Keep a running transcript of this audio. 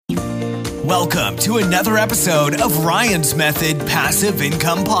Welcome to another episode of Ryan's Method Passive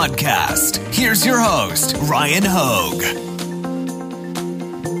Income Podcast. Here's your host, Ryan Hogue.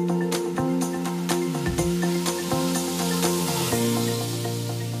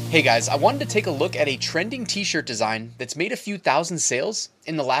 Hey guys, I wanted to take a look at a trending t-shirt design that's made a few thousand sales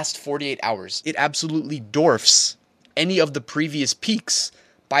in the last 48 hours. It absolutely dwarfs any of the previous peaks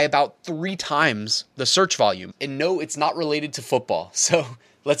by about 3 times the search volume. And no, it's not related to football, so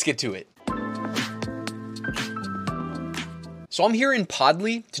let's get to it. So I'm here in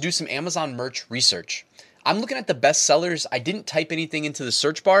Podly to do some Amazon merch research. I'm looking at the best sellers. I didn't type anything into the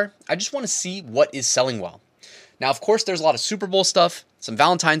search bar. I just want to see what is selling well. Now, of course, there's a lot of Super Bowl stuff, some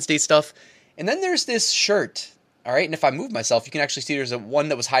Valentine's Day stuff, and then there's this shirt, all right? And if I move myself, you can actually see there's one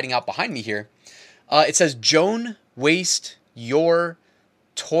that was hiding out behind me here. It says, Joan, Waste, Your,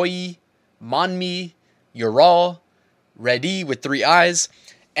 Toy, Monmi, You're Ready with 3 eyes.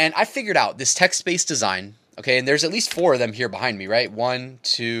 And I figured out this text-based design, okay? And there's at least 4 of them here behind me, right? 1,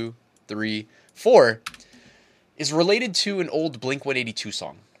 2, 3, 4 is related to an old Blink-182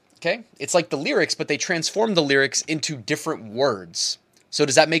 song. Okay, it's like the lyrics, but they transform the lyrics into different words. So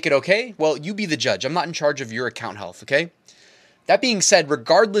does that make it okay? Well, you be the judge. I'm not in charge of your account health, okay? That being said,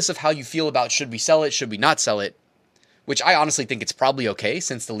 regardless of how you feel about should we sell it, should we not sell it, which I honestly think it's probably okay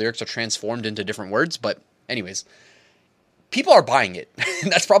since the lyrics are transformed into different words, but anyways, people are buying it.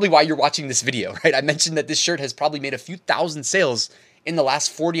 And that's probably why you're watching this video, right? I mentioned that this shirt has probably made a few thousand sales in the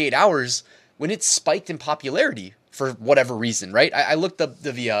last 48 hours when it spiked in popularity for whatever reason, right? I looked up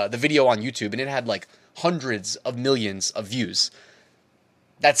the video on YouTube and it had like hundreds of millions of views.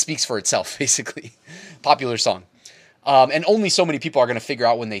 That speaks for itself, basically. Popular song. And only so many people are going to figure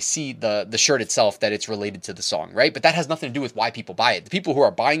out when they see the shirt itself that it's related to the song, right? But that has nothing to do with why people buy it. The people who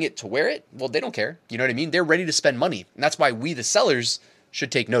are buying it to wear it, well, they don't care. You know what I mean? They're ready to spend money. And that's why we, the sellers,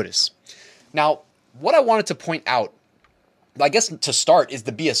 should take notice. Now, what I wanted to point out, I guess to start, is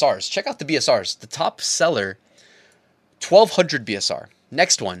the BSRs. Check out the BSRs. The top seller, 1200 BSR.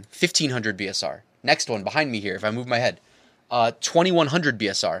 Next one, 1500 BSR. Next one behind me here, if I move my head, 2100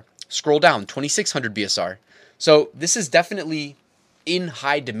 BSR. Scroll down, 2600 BSR. So this is definitely in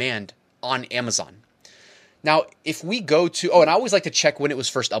high demand on Amazon. Now, if we go to, and I always like to check when it was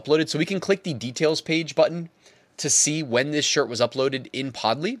first uploaded, so we can click the details page button to see when this shirt was uploaded in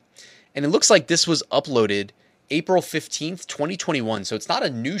Podly. And it looks like this was uploaded April 15th, 2021. So it's not a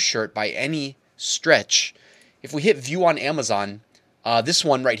new shirt by any stretch. If we hit view on Amazon, this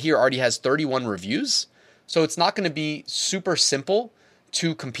one right here already has 31 reviews. So it's not going to be super simple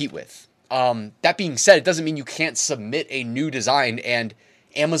to compete with. That being said, it doesn't mean you can't submit a new design and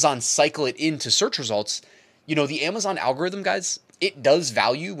Amazon cycle it into search results. You know, the Amazon algorithm, guys, it does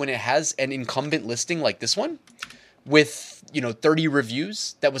value when it has an incumbent listing like this one with, 30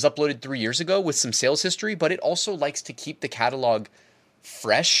 reviews that was uploaded 3 years ago with some sales history, but it also likes to keep the catalog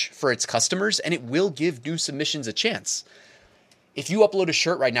fresh for its customers, and it will give new submissions a chance. If you upload a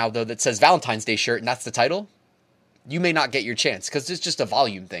shirt right now, though, that says Valentine's Day shirt, and that's the title, you may not get your chance because it's just a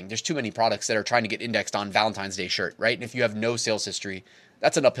volume thing. There's too many products that are trying to get indexed on Valentine's Day shirt, right? And if you have no sales history,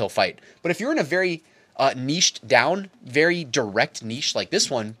 that's an uphill fight. But if you're in a very niched down, very direct niche like this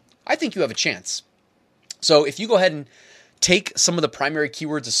one, I think you have a chance. So if you go ahead and take some of the primary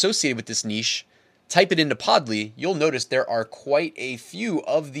keywords associated with this niche, type it into Podly, you'll notice there are quite a few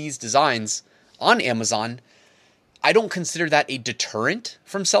of these designs on Amazon. I don't consider that a deterrent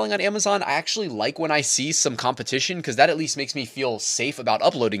from selling on Amazon. I actually like when I see some competition because that at least makes me feel safe about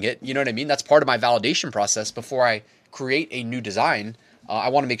uploading it. You know what I mean? That's part of my validation process before I create a new design. I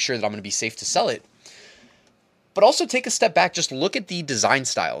want to make sure that I'm going to be safe to sell it. But also take a step back, just look at the design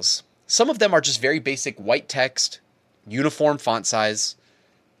styles. Some of them are just very basic white text, uniform font size,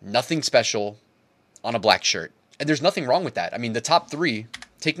 nothing special, on a black shirt. And there's nothing wrong with that. I mean, the top 3,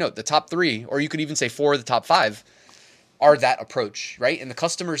 take note, the top 3, or you could even say 4 of the top 5 are that approach, right? And the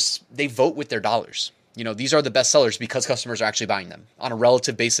customers, they vote with their dollars. These are the best sellers because customers are actually buying them on a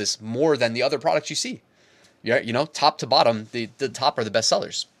relative basis more than the other products you see. Yeah, top to bottom, the top are the best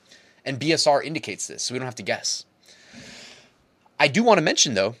sellers. And BSR indicates this, so we don't have to guess. I do want to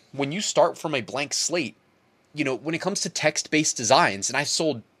mention, though, when you start from a blank slate, when it comes to text-based designs, and I've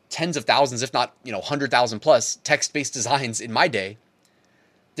sold tens of thousands, if not, 100,000 plus text-based designs in my day,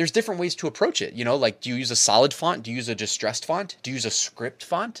 there's different ways to approach it. Like, do you use a solid font? Do you use a distressed font? Do you use a script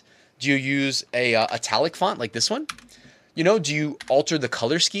font? Do you use a italic font like this one? Do you alter the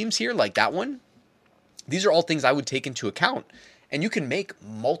color schemes here like that one? These are all things I would take into account. And you can make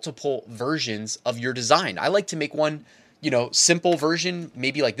multiple versions of your design. I like to make one, simple version,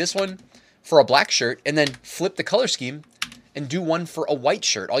 maybe like this one for a black shirt, and then flip the color scheme and do one for a white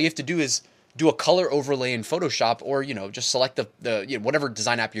shirt. All you have to do is do a color overlay in Photoshop, or, just select the whatever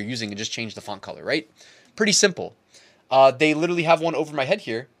design app you're using and just change the font color, right? Pretty simple. They literally have one over my head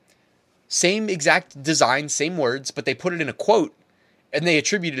here. Same exact design, same words, but they put it in a quote and they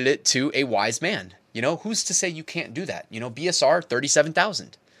attributed it to a wise man. Who's to say you can't do that? BSR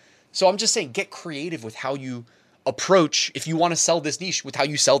 37,000. So I'm just saying, get creative with how you approach, if you want to sell this niche, with how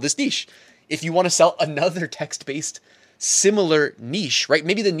you sell this niche. If you want to sell another text-based similar niche, right?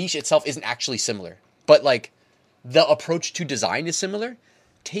 Maybe the niche itself isn't actually similar, but like the approach to design is similar.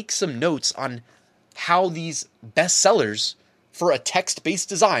 Take some notes on how these best sellers for a text-based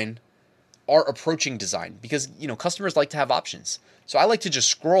design are approaching design, because, customers like to have options. So I like to just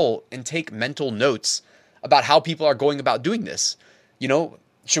scroll and take mental notes about how people are going about doing this.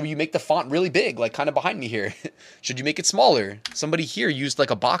 Should you make the font really big, like kind of behind me here? Should you make it smaller? Somebody here used like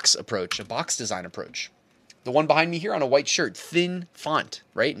a box approach, a box design approach. The one behind me here on a white shirt, thin font,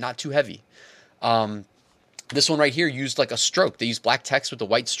 right? Not too heavy. This one right here used like a stroke. They used black text with a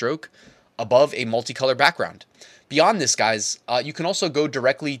white stroke above a multicolor background. Beyond this, guys, you can also go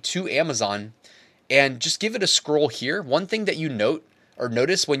directly to Amazon and just give it a scroll here. One thing that you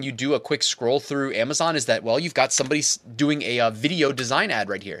notice when you do a quick scroll through Amazon is that, well, you've got somebody doing a video design ad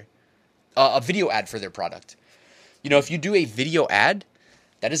right here, a video ad for their product. If you do a video ad,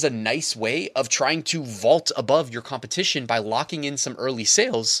 that is a nice way of trying to vault above your competition by locking in some early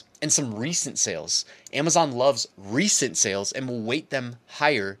sales and some recent sales. Amazon loves recent sales and will weight them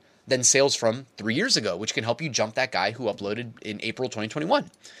higher than sales from 3 years ago, which can help you jump that guy who uploaded in April 2021.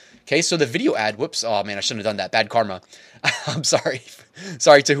 Okay, so the video ad, whoops, oh man, I shouldn't have done that. Bad karma. I'm sorry.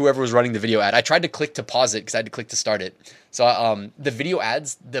 Sorry to whoever was running the video ad. I tried to click to pause it because I had to click to start it. So the video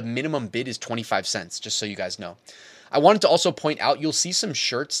ads, the minimum bid is 25 cents, just so you guys know. I wanted to also point out, you'll see some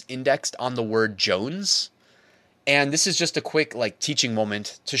shirts indexed on the word Jones. And this is just a quick teaching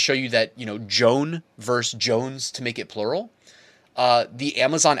moment to show you that, Joan versus Jones to make it plural. The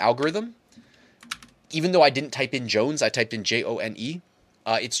Amazon algorithm, even though I didn't type in Jones, I typed in Jone.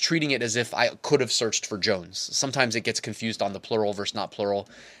 It's treating it as if I could have searched for Jones. Sometimes it gets confused on the plural versus not plural.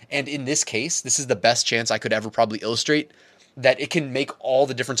 And in this case, this is the best chance I could ever probably illustrate that it can make all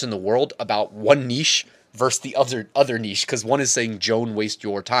the difference in the world about one niche versus the other niche. Because one is saying, Joan, waste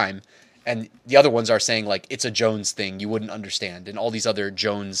your time. And the other ones are saying, it's a Jones thing you wouldn't understand. And all these other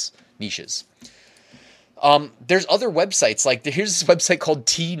Jones niches. There's other websites, here's this website called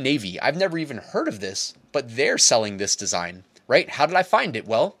T-Navy. I've never even heard of this, but they're selling this design. Right? How did I find it?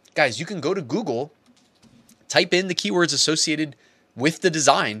 Well, guys, you can go to Google, type in the keywords associated with the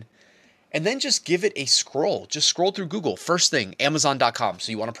design, and then just give it a scroll. Just scroll through Google. First thing, Amazon.com.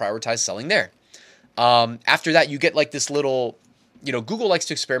 So you want to prioritize selling there. After that, you get this little, Google likes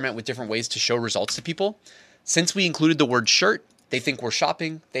to experiment with different ways to show results to people. Since we included the word shirt, they think we're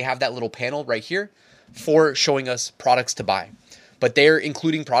shopping. They have that little panel right here for showing us products to buy. But they're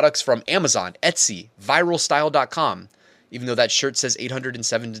including products from Amazon, Etsy, viralstyle.com. Even though that shirt says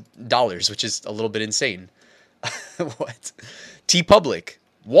 $807, which is a little bit insane. What? TeePublic,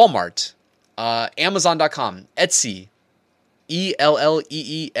 Walmart, Amazon.com, Etsy,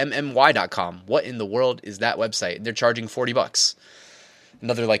 ELLEEMMY.com. What in the world is that website? They're charging $40.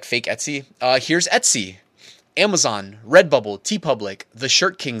 Another fake Etsy. Here's Etsy, Amazon, Redbubble, TeePublic,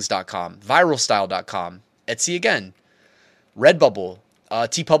 TheShirtKings.com, ViralStyle.com, Etsy again, Redbubble,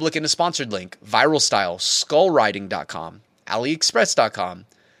 TeePublic in a sponsored link, Viral Style, SkullRiding.com, AliExpress.com,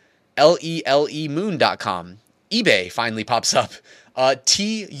 LELEMoon.com, eBay finally pops up,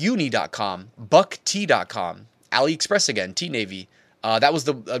 TUni.com, BuckT.com, AliExpress again, T-Navy. That was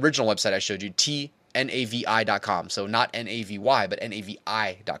the original website I showed you, TNAVI.com. So not N-A-V-Y, but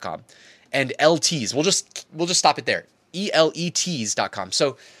N-A-V-I.com. And LTs. We'll just stop it there. ELETs.com.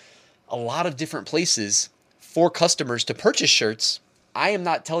 So a lot of different places for customers to purchase shirts. I am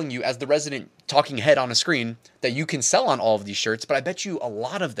not telling you, as the resident talking head on a screen, that you can sell on all of these shirts, but I bet you a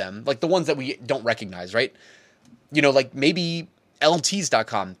lot of them, the ones that we don't recognize, right? Maybe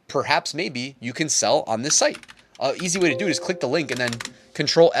LTs.com, perhaps maybe you can sell on this site. Easy way to do it is click the link and then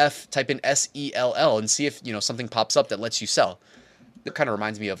Control F, type in SELL and see if, something pops up that lets you sell. It kind of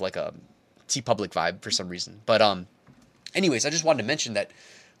reminds me of a TeePublic vibe for some reason. But anyways, I just wanted to mention that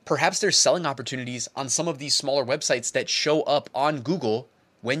perhaps there's selling opportunities on some of these smaller websites that show up on Google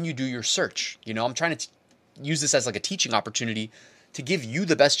when you do your search. I'm trying to use this as a teaching opportunity to give you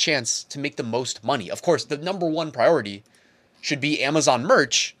the best chance to make the most money. Of course, the number one priority should be Amazon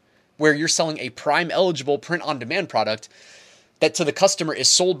merch, where you're selling a Prime eligible print-on-demand product that to the customer is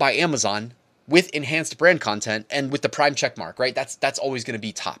sold by Amazon with enhanced brand content and with the Prime check mark, right? That's always going to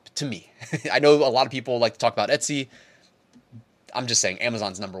be top to me. I know a lot of people like to talk about Etsy. I'm just saying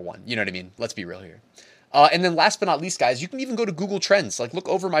Amazon's number one. You know what I mean? Let's be real here. And then last but not least, guys, you can even go to Google Trends. Like, look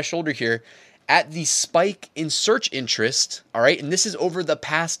over my shoulder here at the spike in search interest. All right. And this is over the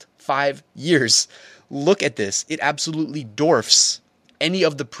past 5 years. Look at this. It absolutely dwarfs any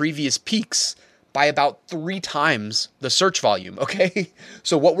of the previous peaks by about 3 times the search volume. Okay.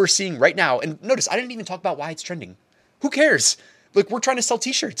 So what we're seeing right now, and notice I didn't even talk about why it's trending. Who cares? Like, we're trying to sell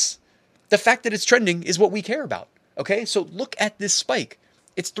t-shirts. The fact that it's trending is what we care about. Okay. So look at this spike.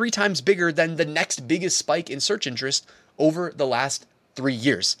 It's 3 times bigger than the next biggest spike in search interest over the last 3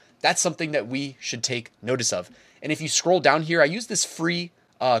 years. That's something that we should take notice of. And if you scroll down here, I use this free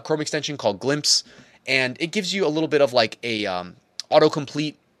Chrome extension called Glimpse, and it gives you a little bit of like a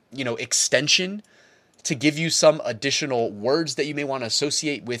autocomplete, extension to give you some additional words that you may want to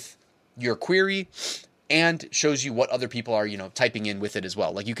associate with your query, and shows you what other people are, typing in with it as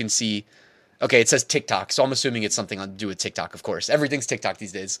well. Like, you can see, okay, it says TikTok, so I'm assuming it's something to do with TikTok, of course. Everything's TikTok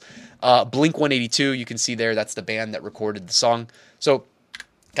these days. Blink-182, you can see there, that's the band that recorded the song. So,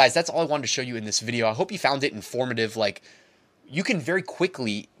 guys, that's all I wanted to show you in this video. I hope you found it informative. Like, you can very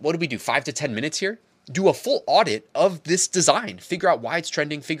quickly, what do we do, 5 to 10 minutes here? Do a full audit of this design. Figure out why it's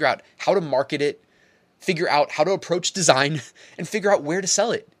trending, figure out how to market it, figure out how to approach design, and figure out where to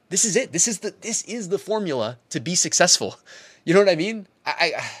sell it. This is it. This is the formula to be successful. You know what I mean?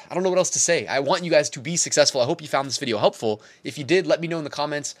 I don't know what else to say. I want you guys to be successful. I hope you found this video helpful. If you did, let me know in the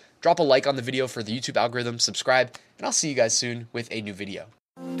comments. Drop a like on the video for the YouTube algorithm, subscribe, and I'll see you guys soon with a new video.